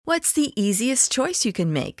What's the easiest choice you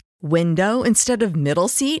can make? Window instead of middle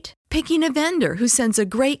seat? Picking a vendor who sends a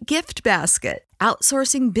great gift basket?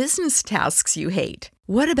 Outsourcing business tasks you hate?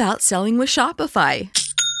 What about selling with Shopify?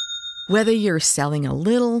 Whether you're selling a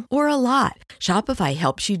little or a lot, Shopify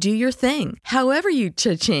helps you do your thing, however you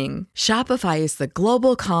cha-ching. Shopify is the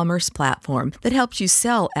global commerce platform that helps you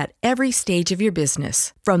sell at every stage of your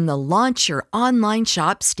business. From the launch your online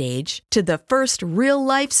shop stage to the first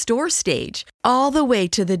real-life store stage, all the way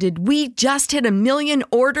to the did we just hit a million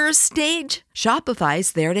orders stage.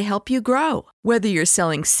 Shopify's there to help you grow. Whether you're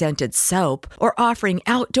selling scented soap or offering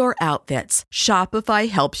outdoor outfits, Shopify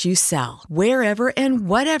helps you sell. Wherever and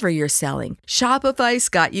whatever you're selling, Shopify's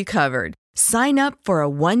got you covered. Sign up for a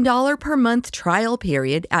 $1 per month trial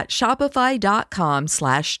period at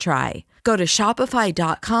shopify.com/try. Go to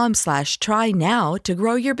shopify.com/try now to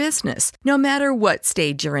grow your business, no matter what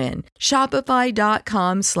stage you're in.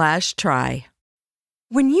 Shopify.com/try.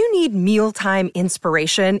 When you need mealtime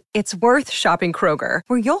inspiration, it's worth shopping Kroger,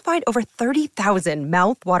 where you'll find over 30,000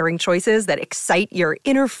 mouth-watering choices that excite your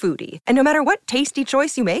inner foodie. And no matter what tasty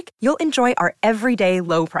choice you make, you'll enjoy our everyday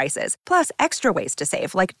low prices, plus extra ways to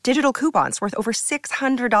save, like digital coupons worth over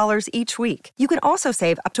 $600 each week. You can also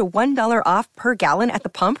save up to $1 off per gallon at the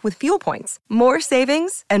pump with fuel points. More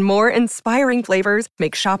savings and more inspiring flavors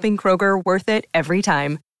make shopping Kroger worth it every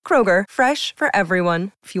time. Kroger, fresh for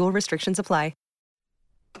everyone. Fuel restrictions apply.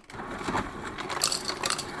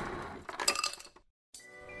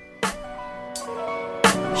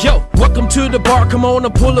 Yo, welcome to the bar, come on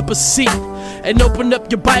and pull up a seat and open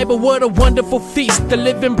up your Bible, what a wonderful feast. The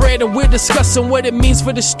living bread, and we're discussing what it means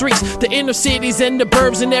for the streets, the inner cities and the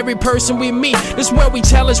burbs, and every person we meet. This is where we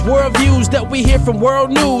challenge worldviews that we hear from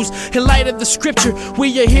world news. In light of the scripture,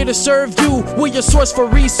 we are here to serve you. We're your source for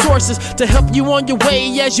resources to help you on your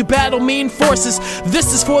way as you battle mean forces.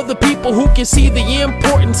 This is for the people who can see the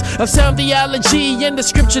importance of sound theology and the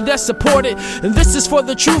scripture that support it. And this is for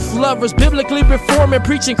the truth lovers, biblically reforming,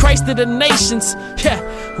 preaching Christ to the nations. Yeah,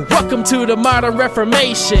 welcome to the modern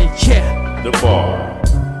Reformation. Yeah, the bar,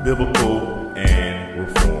 biblical and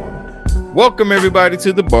reformed. Welcome everybody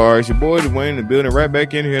to the bar. It's your boy Dwayne in the building, right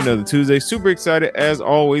back in here another Tuesday. Super excited as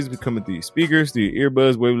always. We coming through your speakers, through your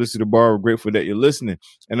earbuds, wherever you listen to the bar. We're grateful that you're listening,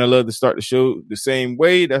 and I love to start the show the same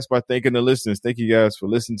way. That's by thanking the listeners. Thank you guys for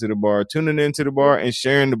listening to the bar, tuning into the bar, and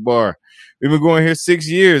sharing the bar. We've been going here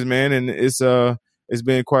 6 years, man, and it's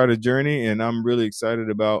been quite a journey, and I'm really excited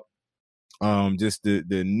about just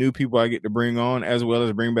the new people I get to bring on, as well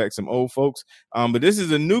as bring back some old folks. But this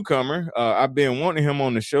is a newcomer. I've been wanting him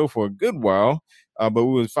on the show for a good while, but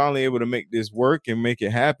we was finally able to make this work and make it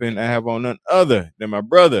happen. I have on none other than my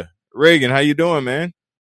brother, Reagan. How you doing, man?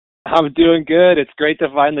 I'm doing good. It's great to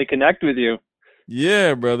finally connect with you.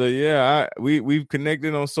 Yeah, brother. Yeah, we've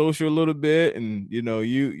connected on social a little bit, and you know,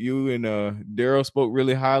 you and Daryl spoke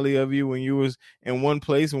really highly of you when you was in one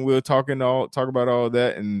place when we were talk about all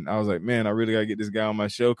that, and I was like, man, I really gotta get this guy on my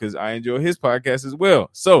show because I enjoy his podcast as well.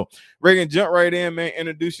 So, Reagan, jump right in, man.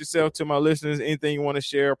 Introduce yourself to my listeners. Anything you want to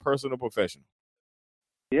share, personal, professional?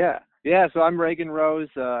 Yeah. So I'm Reagan Rose.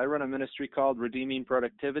 I run a ministry called Redeeming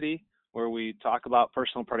Productivity, where we talk about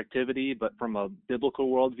personal productivity, but from a biblical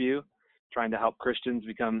worldview, trying to help Christians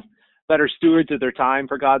become better stewards of their time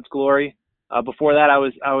for God's glory. Before that, I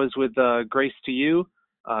was with Grace to You,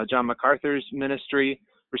 John MacArthur's ministry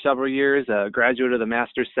for several years, a graduate of the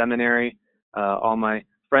Master's Seminary, all my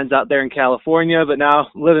friends out there in California, but now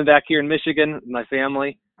living back here in Michigan with my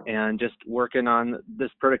family and just working on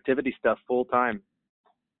this productivity stuff full time.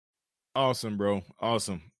 Awesome, bro.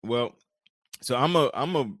 Awesome. Well, so I'm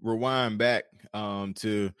a rewind back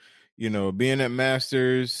to, you know, being at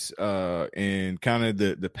Masters and kind of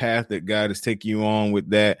the path that God is taking you on with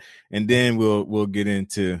that. And then we'll get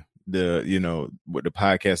into the, you know, with the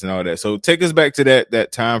podcast and all that. So take us back to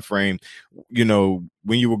that time frame. You know,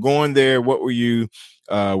 when you were going there, what were you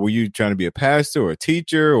trying to be a pastor or a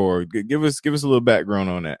teacher, or give us a little background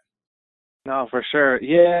on that? No, for sure.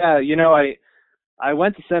 Yeah. You know, I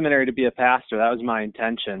went to seminary to be a pastor. That was my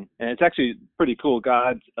intention. And it's actually pretty cool.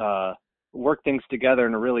 God worked things together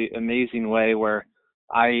in a really amazing way where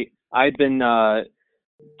I'd been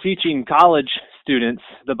teaching college students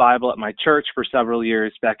the Bible at my church for several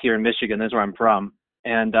years back here in Michigan. That's where I'm from.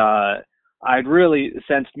 And I'd really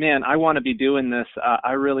sensed, man, I want to be doing this.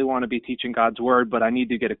 I really want to be teaching God's word, but I need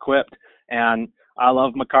to get equipped. And I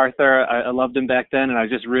love MacArthur. I loved him back then, and I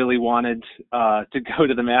just really wanted to go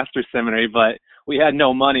to the Master's Seminary, but we had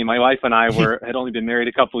no money. My wife and I had only been married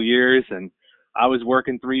a couple years, and I was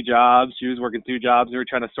working 3 jobs. She was working 2 jobs. We were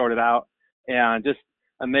trying to sort it out, and just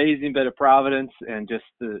amazing bit of providence and just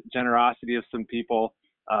the generosity of some people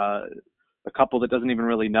a couple that doesn't even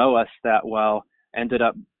really know us that well ended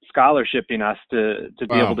up scholarshiping us to be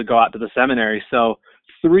Wow. able to go out to the seminary. So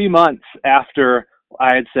 3 months after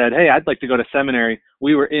I had said, hey, I'd like to go to seminary,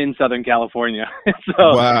 we were in Southern California.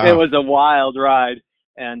 So it Wow. was a wild ride,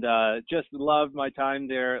 and just loved my time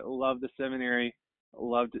there, loved the seminary,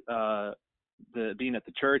 loved the being at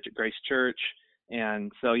the church, at Grace Church.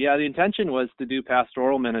 And so, yeah, the intention was to do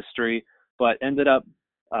pastoral ministry, but ended up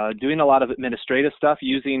doing a lot of administrative stuff,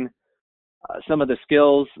 using some of the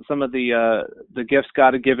skills, some of the gifts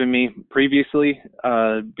God had given me previously,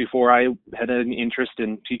 before I had any interest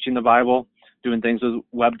in teaching the Bible, doing things with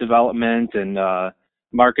web development and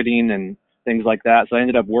marketing and things like that. So I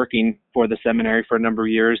ended up working for the seminary for a number of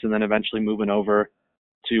years, and then eventually moving over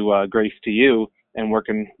to Grace to You and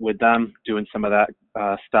working with them, doing some of that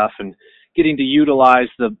stuff, and getting to utilize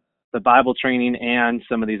the Bible training and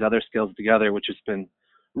some of these other skills together, which has been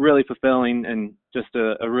really fulfilling and just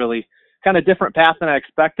a really kind of different path than I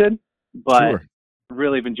expected, but Sure.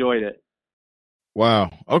 really have enjoyed it.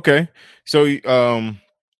 Wow. Okay. So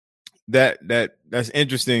that's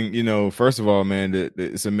interesting. First of all, man,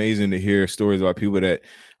 it's amazing to hear stories about people that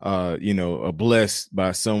are blessed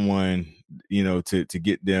by someone, to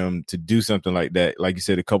get them to do something like that. Like you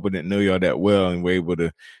said, a couple didn't know y'all that well and were able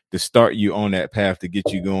to start you on that path to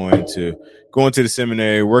get you going to the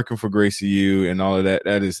seminary, working for Grace to You and all of that.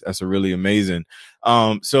 That's a really amazing.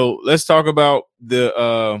 So let's talk about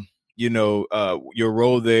the your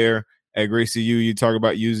role there at Grace to You. You talk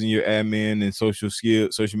about using your admin and social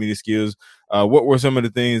media skills. What were some of the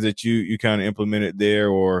things that you kind of implemented there,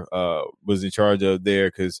 or was in charge of there?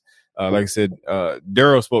 Because like I said,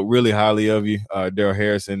 Daryl spoke really highly of you, Daryl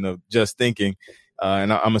Harrison of Just Thinking,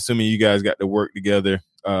 and I'm assuming you guys got to work together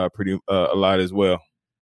pretty a lot as well.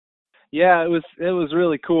 Yeah, it was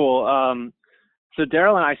really cool. So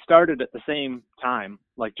Daryl and I started at the same time,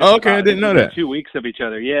 like just Okay, I didn't know within that. 2 weeks of each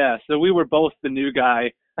other. Yeah, so we were both the new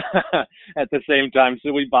guy at the same time,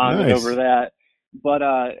 so we bonded Nice. over that. But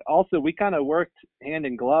also we kind of worked hand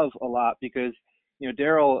in glove a lot, because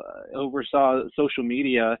Daryl oversaw social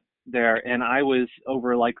media there, and I was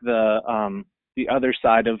over like the other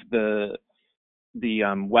side of the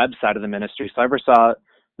web side of the ministry. So I oversaw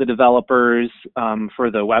the developers for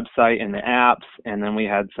the website and the apps, and then we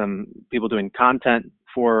had some people doing content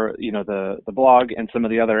for the blog and some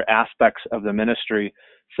of the other aspects of the ministry.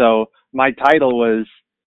 So my title was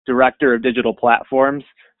Director of Digital Platforms,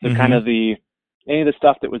 so kind of any of the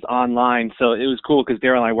stuff that was online. So it was cool because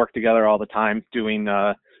Daryl and I worked together all the time doing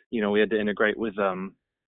we had to integrate with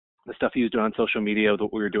the stuff he was doing on social media with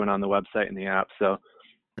what we were doing on the website and the app. So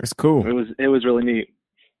That's cool. it was really neat.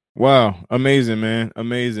 Wow, amazing, man,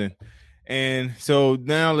 amazing. And so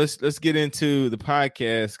now let's get into the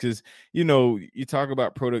podcast, because you talk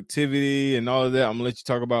about productivity and all of that. I'm gonna let you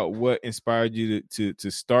talk about what inspired you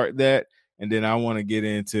to start that, and then I want to get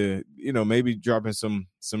into maybe dropping some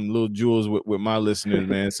little jewels with my listeners,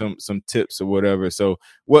 man, some tips or whatever. So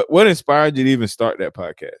what inspired you to even start that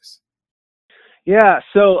podcast? Yeah,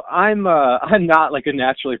 so I'm not like a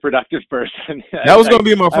naturally productive person. That was going to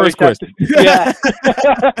be my first question. Yeah,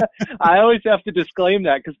 I always have to disclaim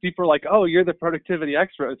that, because people are like, "Oh, you're the productivity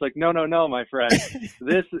expert." It's like, no, my friend.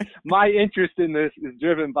 My interest in this is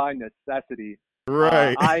driven by necessity.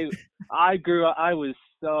 Right. I grew up. I was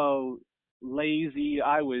so lazy.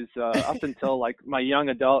 I was up until like my young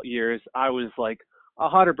adult years, I was like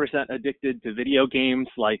 100% addicted to video games.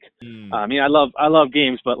 Like, I mean, I love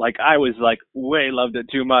games, but like I was like loved it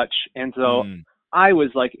too much. And so I was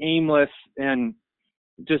like aimless and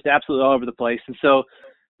just absolutely all over the place. And so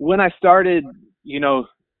when I started,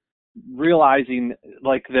 realizing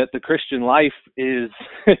like that the Christian life is,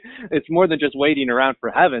 it's more than just waiting around for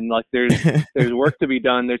heaven. Like there's work to be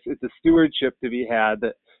done. It's a stewardship to be had,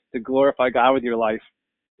 that to glorify God with your life.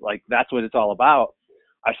 Like that's what it's all about.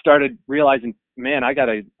 I started realizing, man, I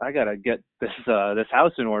gotta get this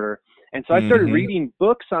house in order. And so I started reading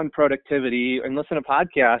books on productivity and listening to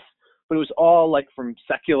podcasts, but it was all like from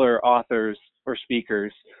secular authors or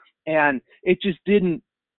speakers. And it just didn't,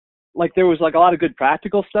 like, there was like a lot of good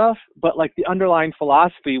practical stuff, but like the underlying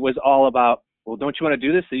philosophy was all about, well, don't you want to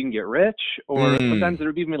do this so you can get rich? Or sometimes there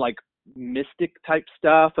would be like mystic type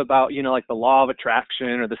stuff about, like the law of attraction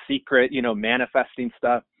or The Secret, manifesting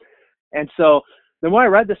stuff. And so the more I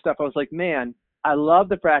read this stuff, I was like, man, I love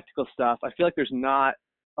the practical stuff. I feel like there's not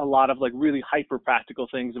a lot of like really hyper practical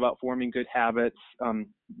things about forming good habits,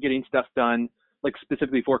 getting stuff done, like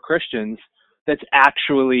specifically for Christians, that's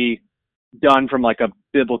actually done from like a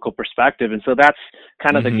biblical perspective. And so that's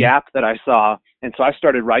kind of the gap that I saw. And so I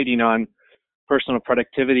started writing on personal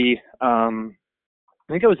productivity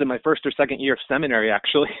I think it was in my first or second year of seminary,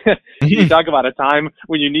 actually. You talk about a time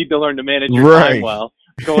when you need to learn to manage your time well.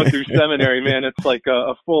 Going through seminary, man, it's like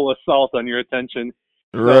a full assault on your attention.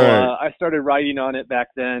 So I started writing on it back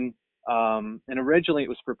then. And originally it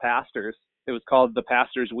was for pastors. It was called the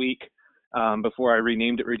Pastor's Week before I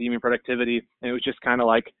renamed it Redeeming Productivity. And it was just kind of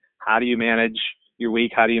like, how do you manage your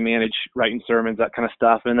week? How do you manage writing sermons, that kind of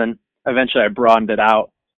stuff? And then eventually I broadened it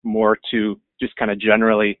out more to just kind of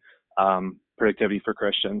generally productivity for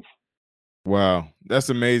Christians. Wow, that's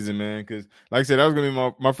amazing, man. Because, like I said, that was gonna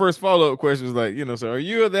be my first follow up question. Was like, so are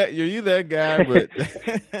you that guy? But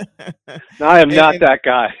no, I am not that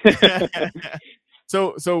guy.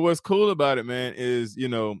 So what's cool about it, man, is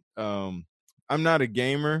I'm not a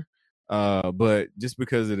gamer, but just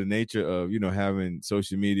because of the nature of having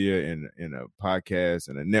social media and a podcast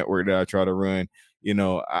and a network that I try to run,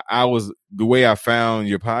 I was the way I found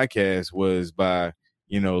your podcast was by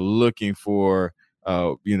looking for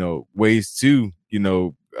ways to,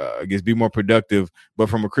 I guess be more productive, but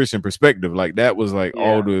from a Christian perspective. Like that was like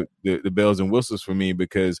all the bells and whistles for me,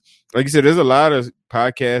 because like you said, there's a lot of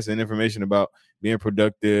podcasts and information about being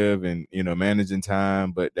productive and, managing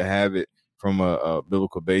time, but to have it from a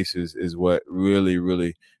biblical basis is what really,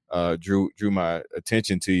 really drew my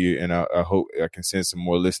attention to you. And I hope I can send some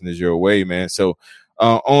more listeners your way, man. So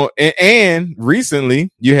and recently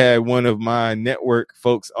you had one of my network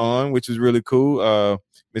folks on, which was really cool.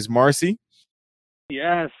 Miss Marcy.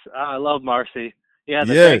 Yes. I love Marcy. Yeah.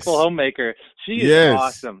 The Thankful Homemaker. She is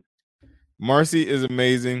awesome. Marcy is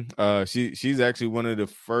amazing. She's actually one of the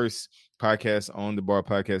first podcasts on the Bar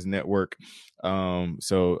Podcast Network.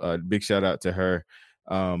 So big shout out to her.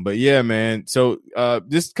 But yeah, man. So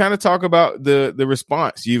just kind of talk about the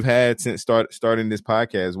response you've had since starting this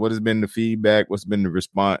podcast. What has been the feedback? What's been the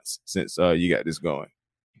response since you got this going?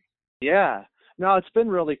 Yeah, no, it's been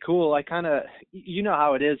really cool. I kind of,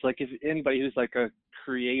 how it is. Like if anybody who's like a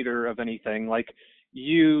creator of anything, like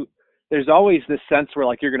there's always this sense where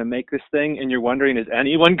like you're going to make this thing and you're wondering, is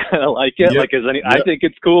anyone going to like it? Yep. Like, I think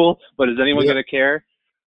it's cool, but is anyone going to care?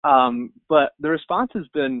 But the response has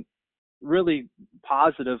been really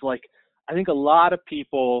positive. Like, I think a lot of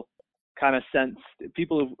people kind of sense,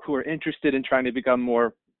 people who are interested in trying to become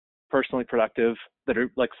more personally productive, that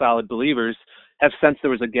are like solid believers, have sensed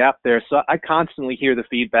there was a gap there. So I constantly hear the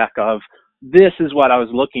feedback of, this is what I was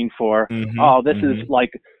looking for. Mm-hmm, oh, this is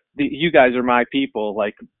like, you guys are my people.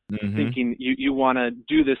 Like, thinking you want to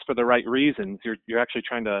do this for the right reasons. You're actually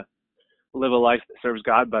trying to live a life that serves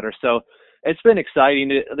God better. So it's been exciting.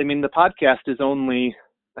 The podcast is only,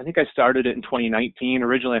 I think I started it in 2019.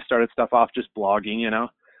 Originally, I started stuff off just blogging,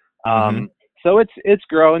 So it's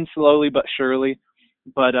growing slowly but surely.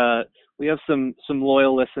 But we have some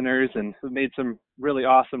loyal listeners, and we've made some really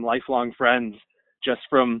awesome lifelong friends just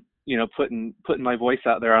from putting my voice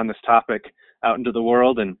out there on this topic out into the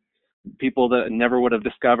world, and people that never would have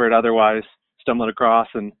discovered otherwise stumbled across.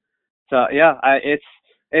 And so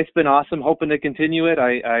it's been awesome. Hoping to continue it.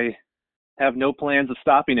 I have no plans of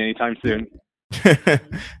stopping anytime soon.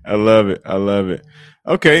 I love it.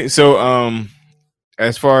 Okay, so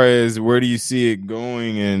as far as where do you see it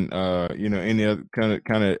going, and any other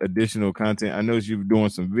kind of additional content? I know you're doing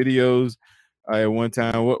some videos at one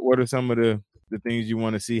time. What are some of the things you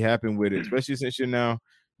want to see happen with it, especially since you're now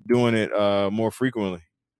doing it more frequently?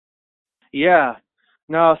 Yeah,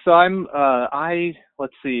 no. So I'm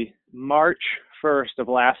let's see, March 1st of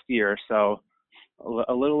last year, so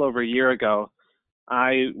a little over a year ago,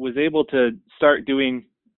 I was able to start doing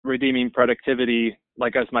Redeeming Productivity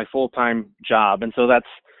like as my full-time job. And so that's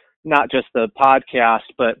not just the podcast,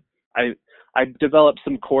 but I developed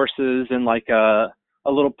some courses and like a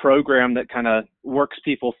little program that kind of works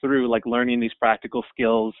people through like learning these practical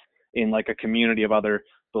skills in like a community of other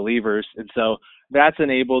believers. And so that's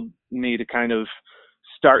enabled me to kind of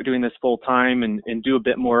start doing this full-time and do a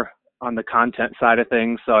bit more on the content side of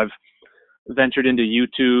things. So I've ventured into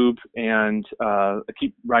YouTube, and I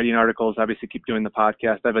keep writing articles, obviously keep doing the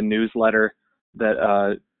podcast. I have a newsletter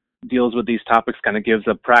that deals with these topics, kind of gives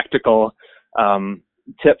a practical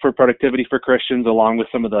tip for productivity for Christians, along with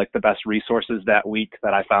some of the best resources that week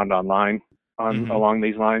that I found online along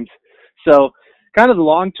these lines. So kind of the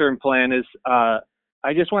long-term plan is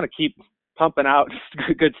I just want to keep pumping out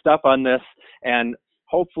good stuff on this, and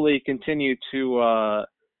hopefully continue to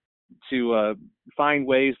find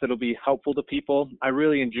ways that'll be helpful to people. I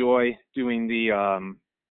really enjoy doing the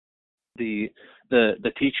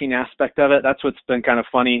teaching aspect of it. That's what's been kind of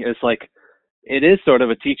funny, is like it is sort of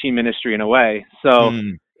a teaching ministry in a way. So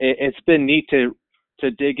it's been neat to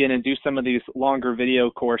dig in and do some of these longer video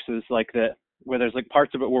courses like that, where there's like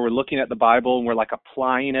parts of it where we're looking at the Bible and we're like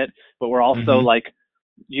applying it, but we're also like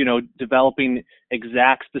developing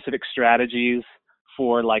exact specific strategies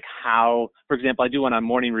for like how, for example, I do one on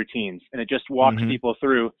morning routines, and it just walks people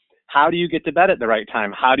through how do you get to bed at the right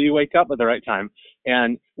time? How do you wake up at the right time?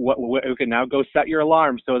 And okay, now go set your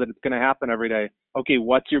alarm so that it's going to happen every day. Okay,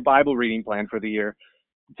 what's your Bible reading plan for the year?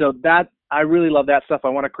 So that, I really love that stuff. I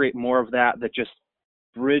want to create more of that just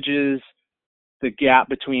bridges the gap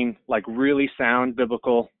between like really sound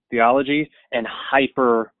biblical theology and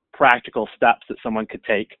hyper practical steps that someone could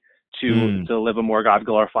take to live a more God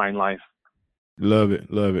glorifying life. Love it.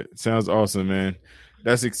 Sounds awesome, man.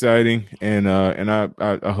 That's exciting, and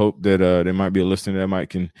I hope that there might be a listener that might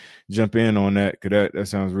can jump in on that, because that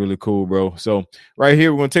sounds really cool, bro. So right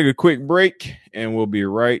here, we're going to take a quick break, and we'll be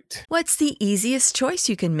right. What's the easiest choice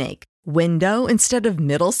you can make? Window instead of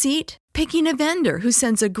middle seat? Picking a vendor who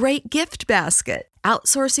sends a great gift basket?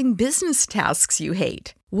 Outsourcing business tasks you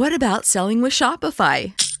hate? What about selling with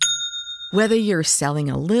Shopify? Whether you're selling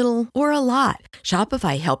a little or a lot,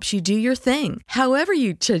 Shopify helps you do your thing, however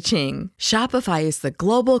you cha-ching. Shopify is the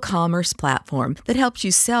global commerce platform that helps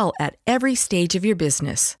you sell at every stage of your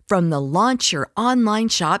business. From the launch your online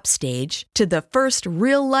shop stage to the first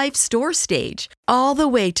real-life store stage, all the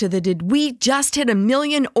way to the did we just hit 1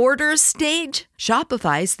 million orders stage.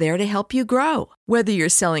 Shopify's there to help you grow. Whether you're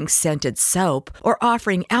selling scented soap or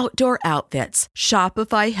offering outdoor outfits,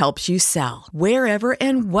 Shopify helps you sell. Wherever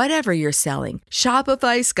and whatever you're selling,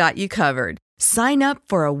 Shopify's got you covered. Sign up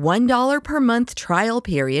for a $1 per month trial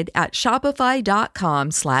period at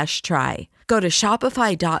shopify.com/try. Go to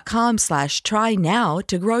shopify.com/try now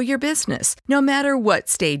to grow your business, no matter what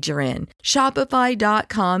stage you're in.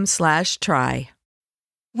 Shopify.com/try.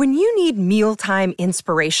 When you need mealtime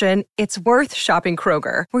inspiration, it's worth shopping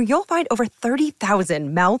Kroger, where you'll find over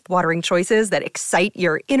 30,000 mouth-watering choices that excite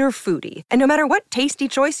your inner foodie. And no matter what tasty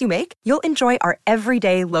choice you make, you'll enjoy our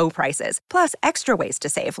everyday low prices, plus extra ways to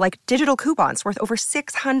save, like digital coupons worth over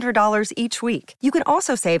 $600 each week. You can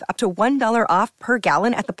also save up to $1 off per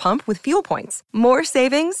gallon at the pump with fuel points. More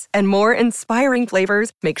savings and more inspiring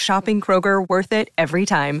flavors make shopping Kroger worth it every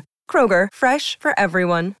time. Kroger, fresh for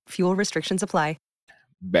everyone. Fuel restrictions apply.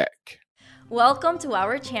 Back. Welcome to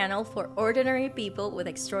our channel for ordinary people with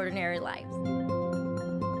extraordinary lives.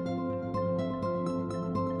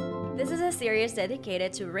 This is a series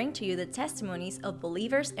dedicated to bring to you the testimonies of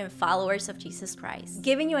believers and followers of Jesus Christ,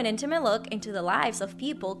 giving you an intimate look into the lives of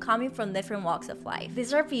people coming from different walks of life.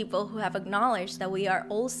 These are people who have acknowledged that we are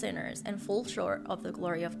all sinners and fall short of the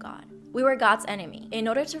glory of God. We were God's enemy. In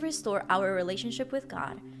order to restore our relationship with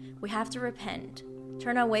God, we have to repent,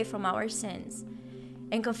 turn away from our sins,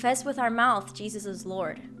 and confess with our mouth Jesus is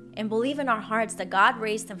Lord, and believe in our hearts that God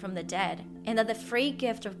raised him from the dead, and that the free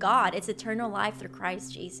gift of God is eternal life through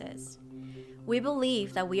Christ Jesus. We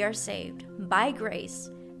believe that we are saved by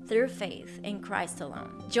grace through faith in Christ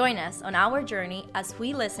alone. Join us on our journey as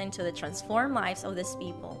we listen to the transformed lives of these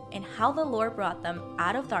people and how the Lord brought them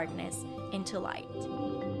out of darkness into light.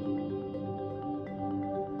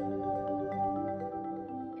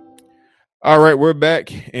 All right, we're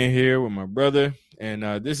back in here with my brother. And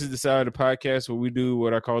this is the side of the podcast where we do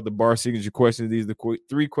what I call the bar signature questions. These are the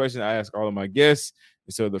 3 questions I ask all of my guests.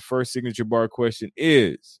 And so the first signature bar question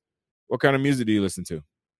is, what kind of music do you listen to?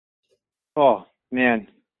 Oh, man.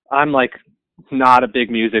 I'm like not a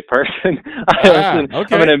big music person. Okay. I'm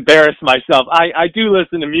going to embarrass myself. I do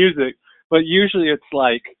listen to music, but usually it's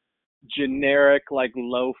like generic, like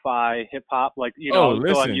lo-fi hip hop. Like, go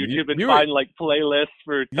on YouTube and find like playlists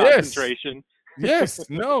for concentration. Yes,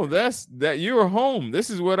 no, that's you're home. This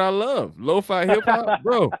is what I love. Lo-fi hip hop,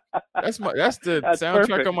 bro. That's the soundtrack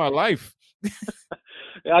perfect. Of my life.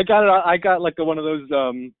 I got like one of those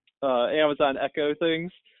Amazon Echo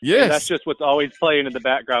things. Yes. And that's just what's always playing in the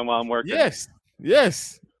background while I'm working.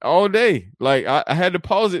 Yes. All day. Like I had to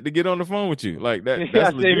pause it to get on the phone with you. Like that.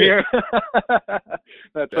 That's same here.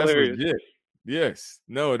 That's hilarious. Legit. Yes.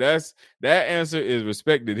 No, that answer is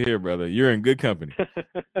respected here, brother. You're in good company.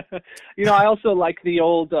 I also like the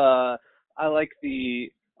old I like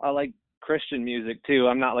Christian music too.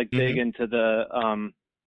 I'm not like big into the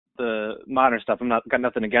modern stuff. Got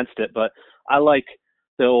nothing against it, but I like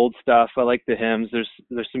the old stuff. I like the hymns. There's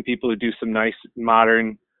some people who do some nice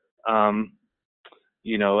modern I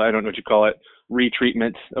don't know what you call it,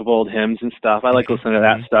 retreatments of old hymns and stuff. I like listening to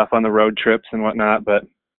that stuff on the road trips and whatnot, but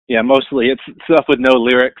yeah, mostly it's stuff with no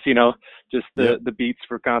lyrics, just the beats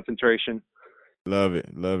for concentration. Love it.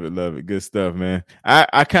 Good stuff, man.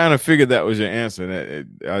 I kind of figured that was your answer,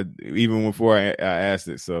 even before I asked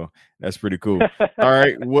it. So that's pretty cool. All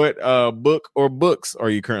right. What book or books are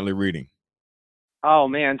you currently reading? Oh,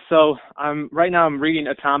 man. So right now I'm reading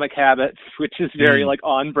Atomic Habits, which is very like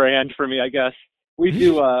on brand for me, I guess. We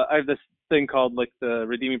do. I have this thing called like the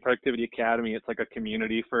Redeeming Productivity Academy. It's like a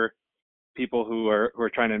community for people who are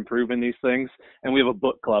trying to improve in these things, and we have a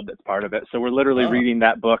book club that's part of it. So we're literally reading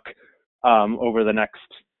that book over the next.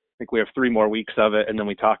 I think we have 3 more weeks of it, and then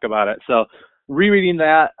we talk about it. So rereading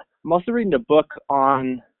that. I'm also reading a book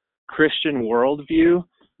on Christian worldview.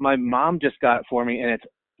 My mom just got it for me, and it's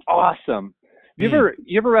awesome. You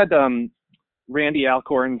ever read Randy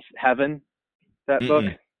Alcorn's Heaven? That book?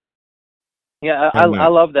 Yeah, I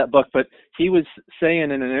love that book. But he was saying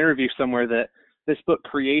in an interview somewhere that this book,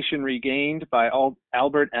 Creation Regained by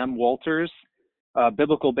Albert M. Walters,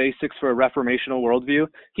 Biblical Basics for a Reformational Worldview,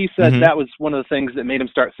 he said that was one of the things that made him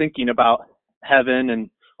start thinking about heaven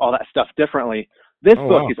and all that stuff differently. This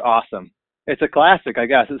book is awesome. It's a classic, I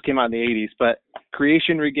guess. It came out in the 80s, but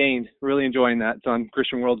Creation Regained, really enjoying that. It's on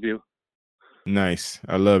Christian Worldview. Nice.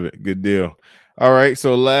 I love it. Good deal. All right.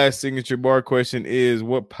 So last signature bar question is,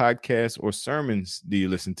 what podcasts or sermons do you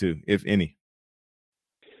listen to, if any?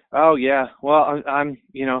 Oh, yeah. Well, I'm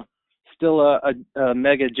still a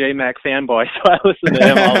mega J-Mac fanboy, so I listen to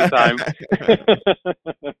him all the time.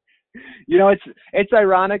 It's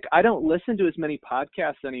ironic. I don't listen to as many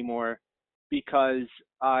podcasts anymore because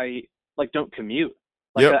I don't commute.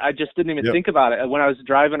 I just didn't even think about it. When I was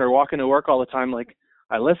driving or walking to work all the time,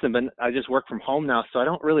 I listen, but I just work from home now, so I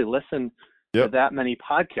don't really listen to that many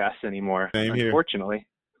podcasts anymore, unfortunately.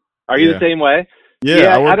 Are you the same way?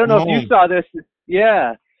 Yeah, I don't know if you saw this.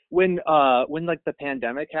 Yeah, when the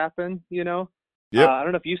pandemic happened, I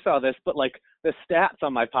don't know if you saw this, but the stats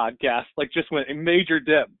on my podcast just went a major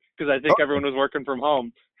dip because I think everyone was working from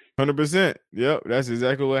home. 100%. Yep, that's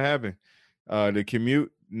exactly what happened. The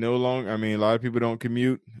commute no longer. I mean, a lot of people don't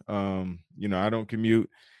commute. I don't commute,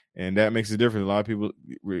 and that makes a difference. A lot of people,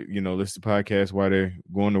 listen to podcasts while they're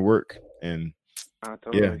going to work, and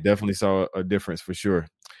totally. definitely saw a difference for sure.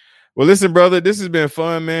 Well, listen, brother, this has been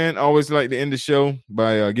fun, man. I always like to end the show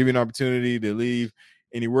by giving an opportunity to leave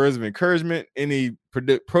any words of encouragement, any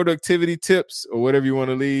productivity tips, or whatever you want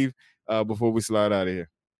to leave before we slide out of here.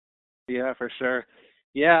 Yeah, for sure.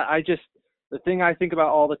 Yeah, the thing I think about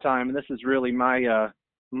all the time, and this is really my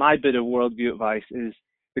bit of worldview advice, is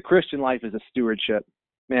the Christian life is a stewardship.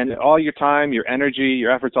 Man, all your time, your energy,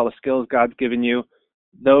 your efforts, all the skills God's given you,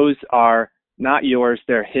 those are not yours,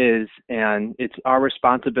 they're His, and it's our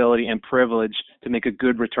responsibility and privilege to make a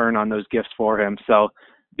good return on those gifts for Him. So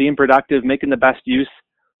being productive, making the best use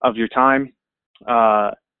of your time,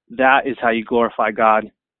 that is how you glorify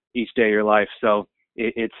God each day of your life. So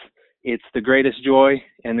it's the greatest joy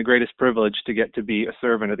and the greatest privilege to get to be a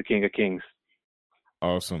servant of the King of Kings.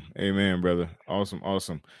 Awesome. Amen, brother.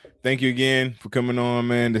 Awesome. Thank you again for coming on,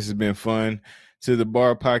 man. This has been fun. To the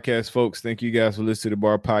Bar Podcast, folks, thank you guys for listening to the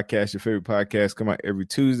Bar Podcast. Your favorite podcast come out every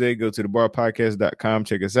Tuesday. Go to thebarpodcast.com.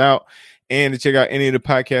 Check us out. And to check out any of the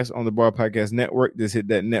podcasts on the Bar Podcast Network, just hit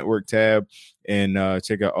that network tab and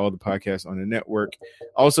check out all the podcasts on the network.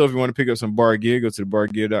 Also, if you want to pick up some bar gear, go to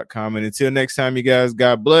thebargear.com. And until next time, you guys,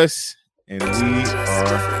 God bless. And we are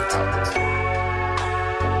out.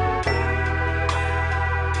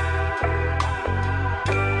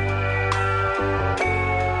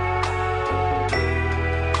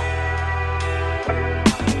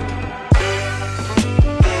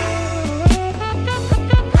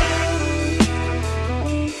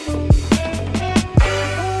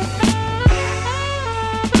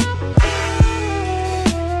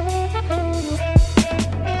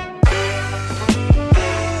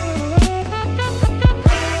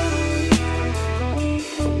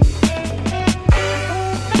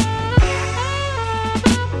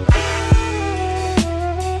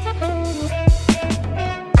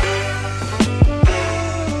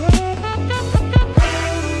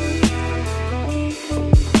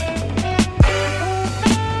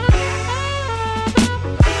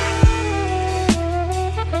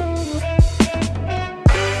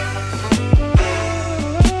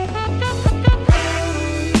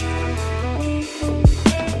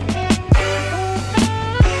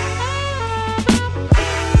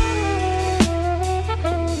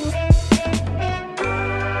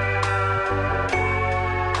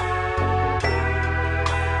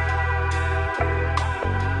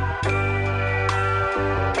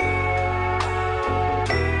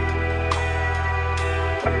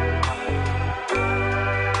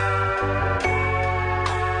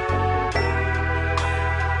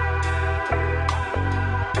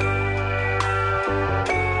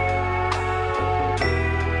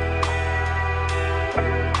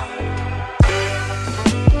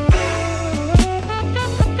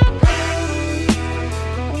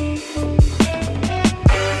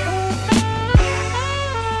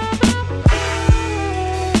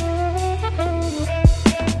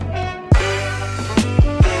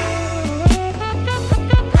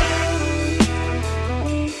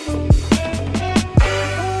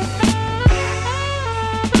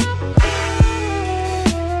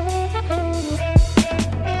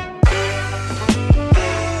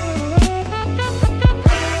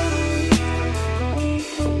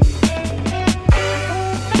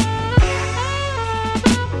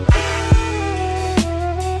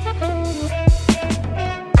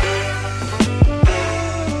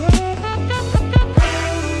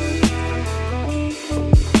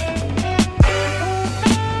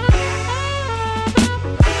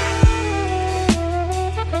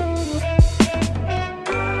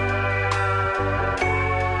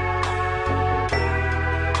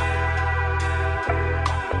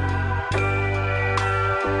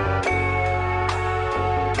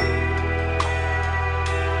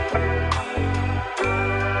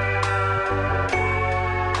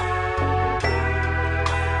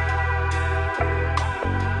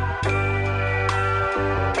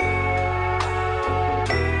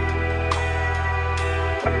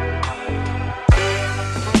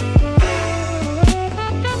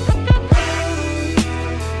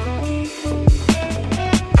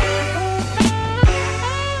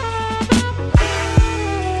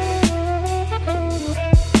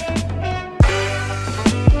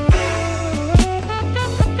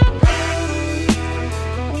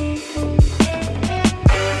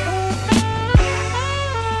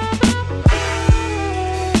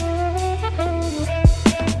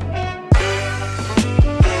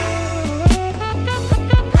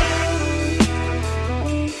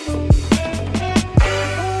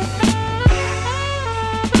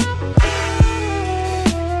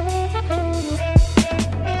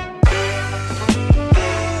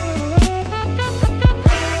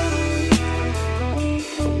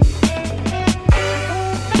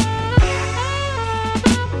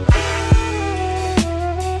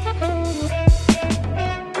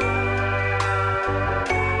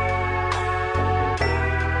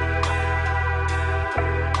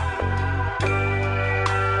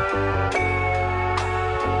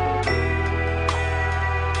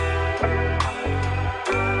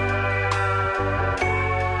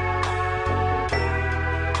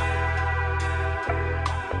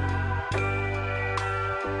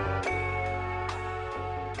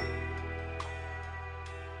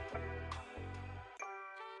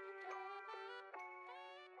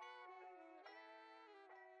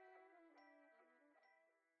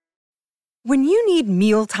 When you need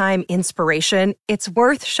mealtime inspiration, it's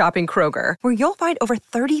worth shopping Kroger, where you'll find over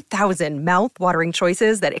 30,000 mouth-watering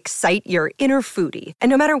choices that excite your inner foodie. And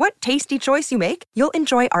no matter what tasty choice you make, you'll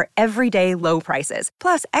enjoy our everyday low prices,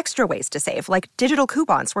 plus extra ways to save, like digital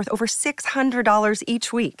coupons worth over $600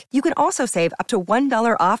 each week. You can also save up to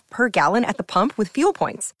 $1 off per gallon at the pump with fuel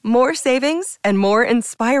points. More savings and more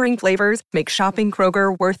inspiring flavors make shopping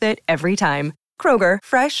Kroger worth it every time. Kroger,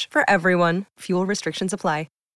 fresh for everyone. Fuel restrictions apply.